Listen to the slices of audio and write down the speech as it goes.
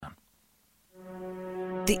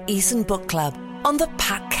the Eason Book Club on the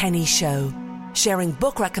Pat Kenny Show, sharing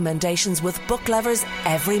book recommendations with book lovers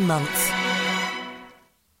every month.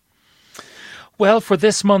 Well, for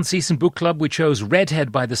this month's Eason Book Club, we chose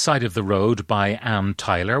Redhead by the Side of the Road by Anne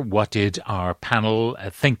Tyler. What did our panel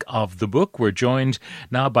think of the book? We're joined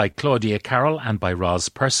now by Claudia Carroll and by Roz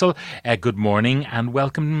Purcell. Good morning and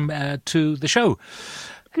welcome to the show.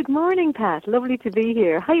 Good morning, Pat. Lovely to be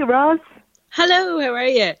here. Hi, Roz. Hello, how are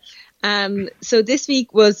you? So this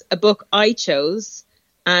week was a book I chose,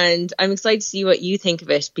 and I'm excited to see what you think of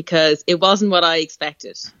it because it wasn't what I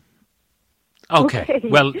expected. Okay.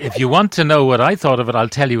 Well, if you want to know what I thought of it, I'll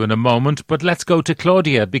tell you in a moment. But let's go to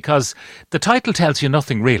Claudia, because the title tells you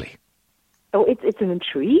nothing really. Oh, it's an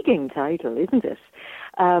intriguing title, isn't it?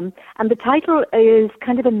 And the title is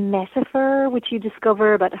kind of a metaphor, which you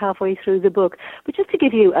discover about halfway through the book. But just to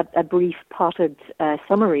give you a brief potted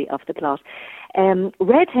summary of the plot,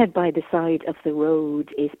 Redhead by the Side of the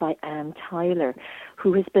Road is by Anne Tyler,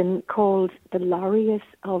 who has been called the laureate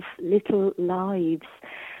of little lives.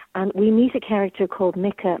 And we meet a character called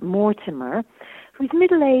Micah Mortimer, who's a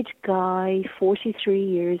middle-aged guy, 43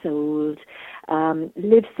 years old,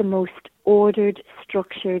 lives the most ordered,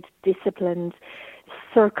 structured, disciplined,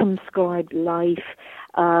 circumscribed life.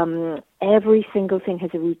 Every single thing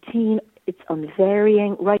has a routine. It's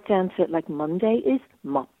unvarying, right down to like Monday is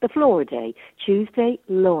mop the floor day, Tuesday,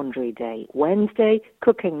 laundry day, Wednesday,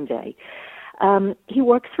 cooking day. He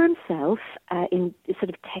works for himself in sort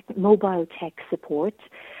of mobile tech support,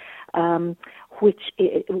 which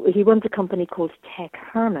he runs a company called Tech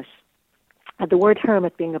Hermit, the word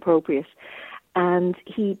hermit being appropriate. And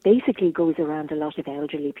he basically goes around a lot of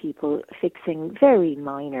elderly people fixing very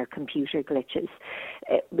minor computer glitches,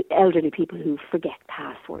 elderly people who forget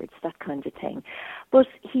passwords, that kind of thing. But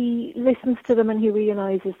he listens to them and he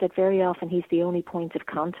realizes that very often he's the only point of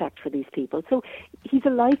contact for these people. So he's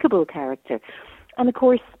a likable character. And of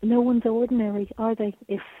course, no one's ordinary, are they,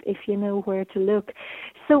 if you know where to look.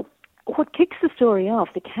 So what kicks the story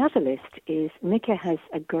off, the catalyst, is Micah has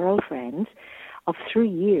a girlfriend of 3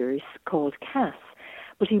 years called Cass,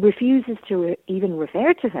 but he refuses to even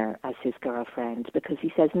refer to her as his girlfriend because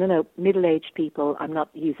he says, no, middle-aged people, I'm not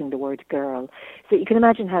using the word girl. So you can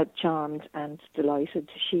imagine how charmed and delighted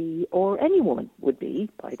she or any woman would be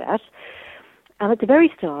by that. And at the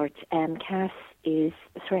very start, Cass is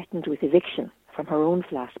threatened with eviction from her own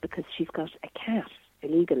flat because she's got a cat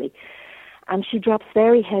illegally. And she drops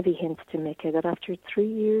very heavy hints to Micah that after 3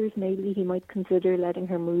 years, maybe he might consider letting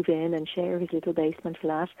her move in and share his little basement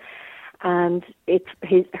flat. And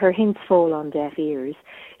her hints fall on deaf ears,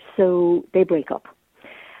 so they break up.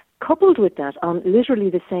 Coupled with that, on literally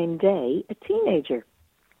the same day, a teenager,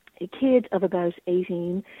 a kid of about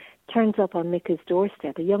 18, turns up on Micah's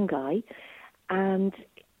doorstep, a young guy, and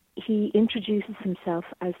he introduces himself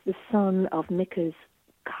as the son of Micah's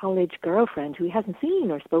college girlfriend, who he hasn't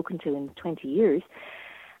seen or spoken to in 20 years.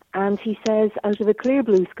 And he says, out of a clear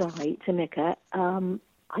blue sky to Micah,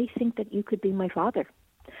 I think that you could be my father.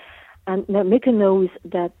 And now Micah knows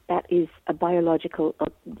that that is a biological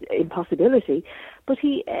impossibility, but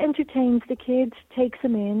he entertains the kid, takes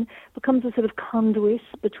him in, becomes a sort of conduit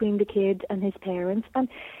between the kid and his parents. And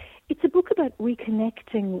it's a book about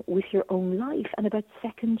reconnecting with your own life and about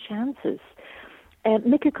second chances.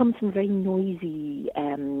 Micah comes from a very noisy,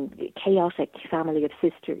 chaotic family of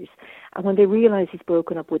sisters. And when they realise he's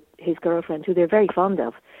broken up with his girlfriend, who they're very fond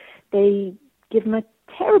of, they give him a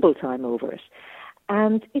terrible time over it.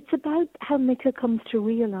 And it's about how Micah comes to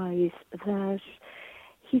realise that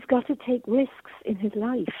he's got to take risks in his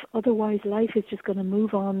life. Otherwise, life is just going to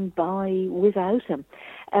move on by without him.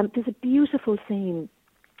 There's a beautiful scene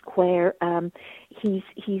where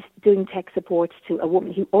he's doing tech support to a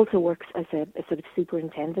woman who also works as a sort of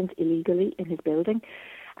superintendent illegally in his building,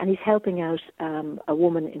 and he's helping out a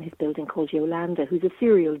woman in his building called Yolanda, who's a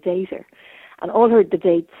serial dater, and all the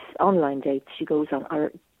dates, online dates she goes on, are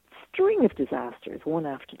a string of disasters, one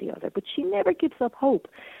after the other, but she never gives up hope,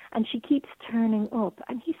 and she keeps turning up.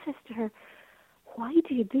 And he says to her, "Why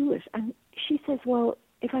do you do it?" And she says, "Well,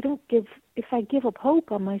 if I give up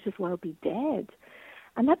hope, I might as well be dead."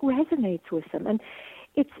 And that resonates with them. And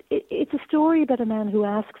it's a story about a man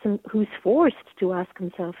who's forced to ask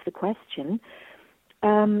himself the question,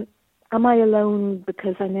 am I alone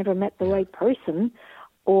because I never met the right person?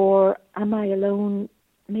 Or am I alone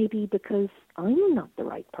maybe because I'm not the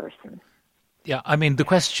right person? Yeah, I mean, the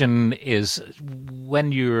question is,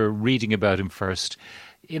 when you're reading about him first,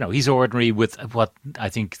 you know, he's ordinary with what I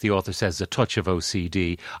think the author says, a touch of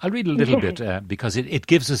OCD. I'll read a little bit because it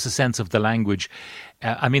gives us a sense of the language.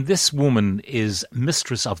 I mean, this woman is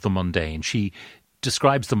mistress of the mundane. She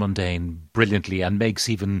describes the mundane brilliantly and makes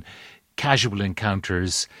even casual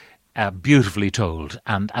encounters beautifully told,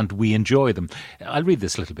 and we enjoy them. I'll read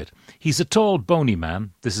this a little bit. He's a tall, bony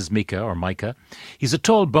man. This is Micah. He's a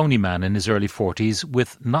tall, bony man in his early 40s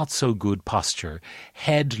with not so good posture,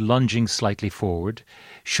 head lunging slightly forward,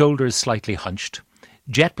 shoulders slightly hunched,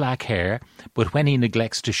 jet black hair, but when he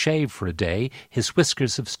neglects to shave for a day, his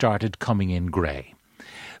whiskers have started coming in grey.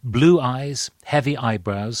 Blue eyes, heavy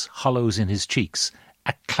eyebrows, hollows in his cheeks,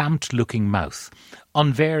 a clamped-looking mouth,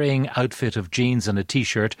 unvarying outfit of jeans and a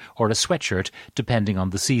T-shirt or a sweatshirt, depending on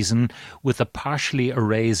the season, with a partially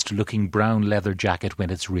erased-looking brown leather jacket when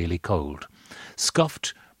it's really cold.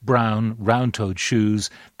 Scuffed, brown, round-toed shoes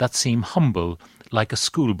that seem humble, like a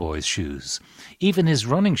schoolboy's shoes. Even his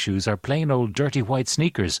running shoes are plain old dirty white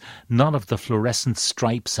sneakers, none of the fluorescent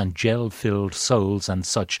stripes and gel-filled soles and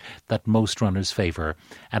such that most runners favour,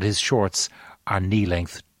 and his shorts are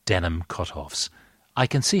knee-length denim cut-offs. I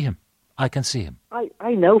can see him. I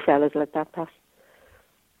know fellas like that, Pat.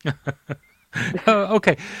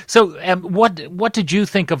 Okay. So what did you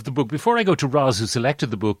think of the book? Before I go to Roz, who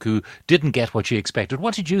selected the book, who didn't get what she expected,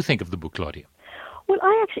 what did you think of the book, Claudia? Well,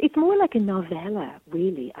 it's more like a novella,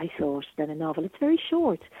 really, I thought, than a novel. It's very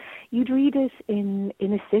short. You'd read it in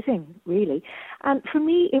a sitting, really. And for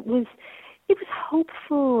me, it was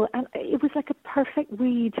hopeful, and it was like a perfect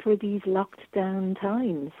read for these locked down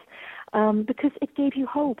times. Because it gave you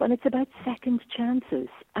hope, and it's about second chances.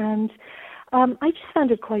 And I just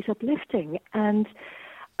found it quite uplifting, and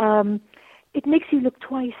it makes you look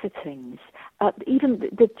twice at things. Even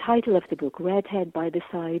the title of the book, Redhead by the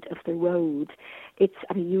Side of the Road,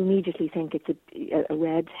 you immediately think it's a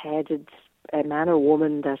red-headed man or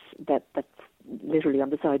woman that's literally on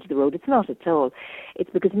the side of the road. It's not at all. It's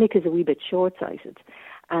because Mick is a wee bit short-sighted,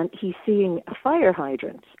 and he's seeing a fire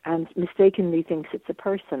hydrant and mistakenly thinks it's a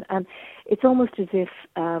person. And it's almost as if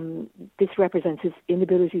this represents his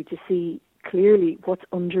inability to see clearly what's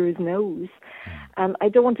under his nose. And I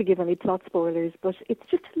don't want to give any plot spoilers, but it's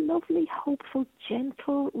just a lovely, hopeful,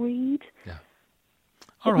 gentle read. Yeah.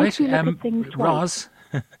 All right.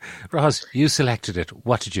 Roz, you selected it.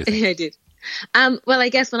 What did you think? I did. Well, I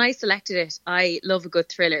guess when I selected it, I love a good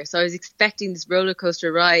thriller. So I was expecting this roller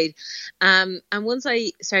coaster ride. And once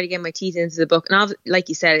I started getting my teeth into the book, and like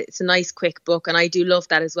you said, it's a nice, quick book. And I do love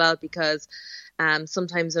that as well, because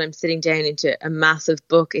sometimes when I'm sitting down into a massive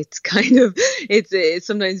book, it's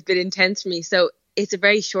sometimes a bit intense for me. So it's a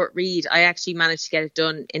very short read. I actually managed to get it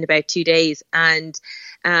done in about 2 days. And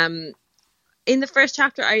in the first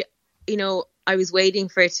chapter, I was waiting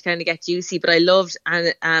for it to kind of get juicy, but I loved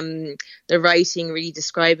the writing, really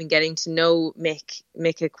describing getting to know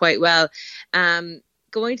Micah quite well.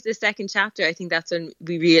 Going to the second chapter, I think that's when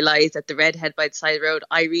we realised that the redhead by the side of the road,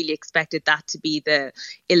 I really expected that to be the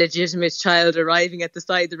illegitimate child arriving at the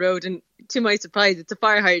side of the road. And to my surprise, it's a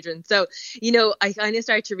fire hydrant. So, I kind of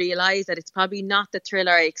started to realise that it's probably not the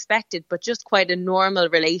thriller I expected, but just quite a normal,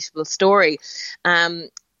 relatable story.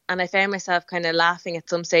 And I found myself kind of laughing at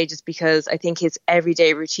some stages, because I think his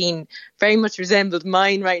everyday routine very much resembled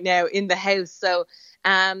mine right now in the house. So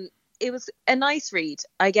it was a nice read.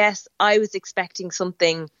 I guess I was expecting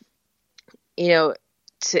something,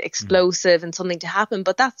 explosive and something to happen,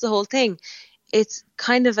 but that's the whole thing. It's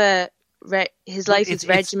kind of his life is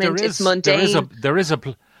regiment. It's mundane. There is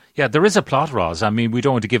a plot, Roz. I mean, we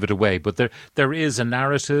don't want to give it away, but there is a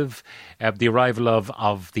narrative, the arrival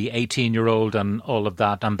of the 18-year-old and all of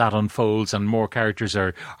that, and that unfolds, and more characters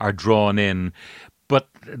are drawn in. But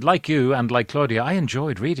like you and like Claudia, I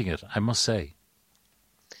enjoyed reading it, I must say.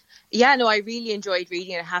 Yeah, no, I really enjoyed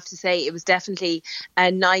reading it. I have to say, it was definitely a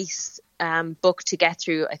nice book to get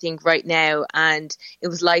through, I think, right now. And it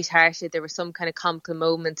was lighthearted. There were some kind of comical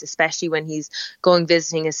moments, especially when he's going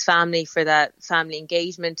visiting his family for that family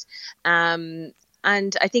engagement. And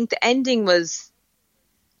I think the ending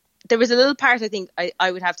there was a little part, I think, I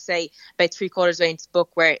would have to say, about 3/4 way into the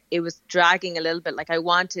book, where it was dragging a little bit. Like, I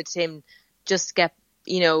wanted him just to get,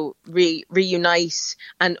 reunite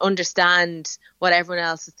and understand what everyone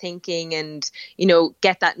else is thinking, and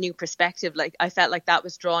get that new perspective. Like, I felt like that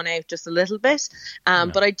was drawn out just a little bit,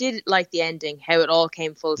 but I did like the ending, how it all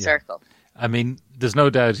came full circle. I mean, there's no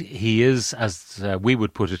doubt he is, as we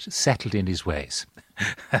would put it, settled in his ways.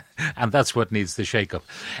 And that's what needs the shake-up.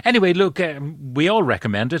 Anyway, look, we all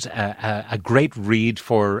recommend it. A great read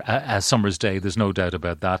for a summer's day, there's no doubt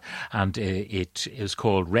about that. And it is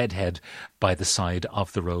called Redhead by the Side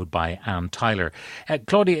of the Road by Anne Tyler.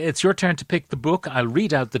 Claudia, it's your turn to pick the book. I'll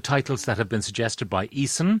read out the titles that have been suggested by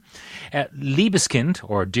Eason. Liebeskind,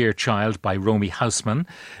 or Dear Child, by Romy Hausman.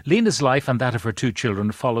 Lena's life and that of her 2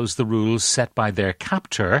 children follows the rules set by their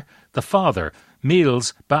captor, the father,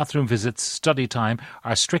 Meals, bathroom visits, study time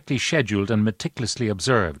are strictly scheduled and meticulously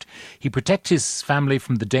observed. He protects his family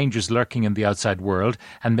from the dangers lurking in the outside world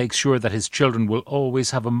and makes sure that his children will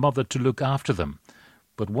always have a mother to look after them.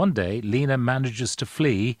 But one day, Lena manages to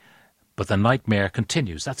flee, but the nightmare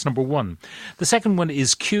continues. That's number one. The second one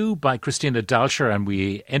is Q by Christina Dalsher, and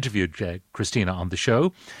we interviewed Christina on the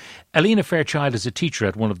show. Alina Fairchild is a teacher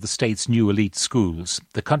at one of the state's new elite schools.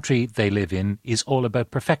 The country they live in is all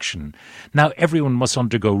about perfection. Now everyone must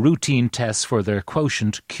undergo routine tests for their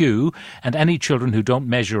quotient Q, and any children who don't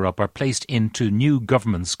measure up are placed into new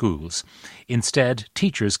government schools. Instead,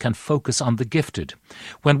 teachers can focus on the gifted.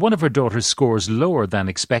 When one of her daughters scores lower than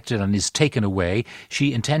expected and is taken away,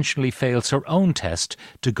 she intentionally fails her own test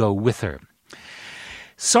to go with her.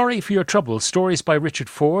 Sorry for Your Trouble, stories by Richard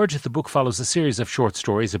Ford. The book follows a series of short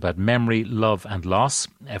stories about memory, love and loss.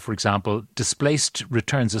 For example, Displaced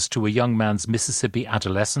returns us to a young man's Mississippi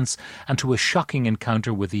adolescence and to a shocking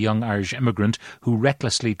encounter with a young Irish immigrant who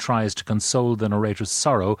recklessly tries to console the narrator's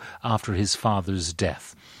sorrow after his father's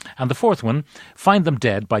death. And the fourth one, Find Them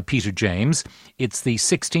Dead by Peter James. It's the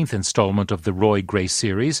 16th instalment of the Roy Grace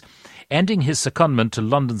series. Ending his secondment to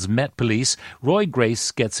London's Met Police, Roy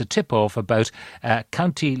Grace gets a tip-off about a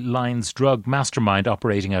County Lines drug mastermind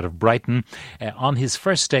operating out of Brighton. On his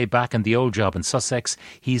first day back in the old job in Sussex,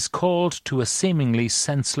 he's called to a seemingly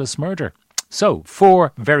senseless murder. So,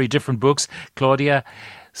 4 very different books. Claudia,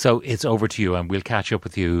 so it's over to you, and we'll catch up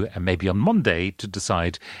with you maybe on Monday to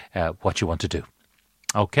decide what you want to do.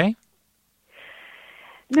 Okay?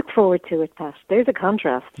 Look forward to it, Pat. There's a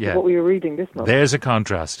contrast to what we were reading this month. There's a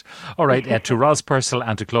contrast. All right, to Ros Purcell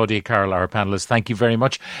and to Claudia Carroll, our panellists, thank you very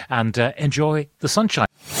much, and enjoy the sunshine.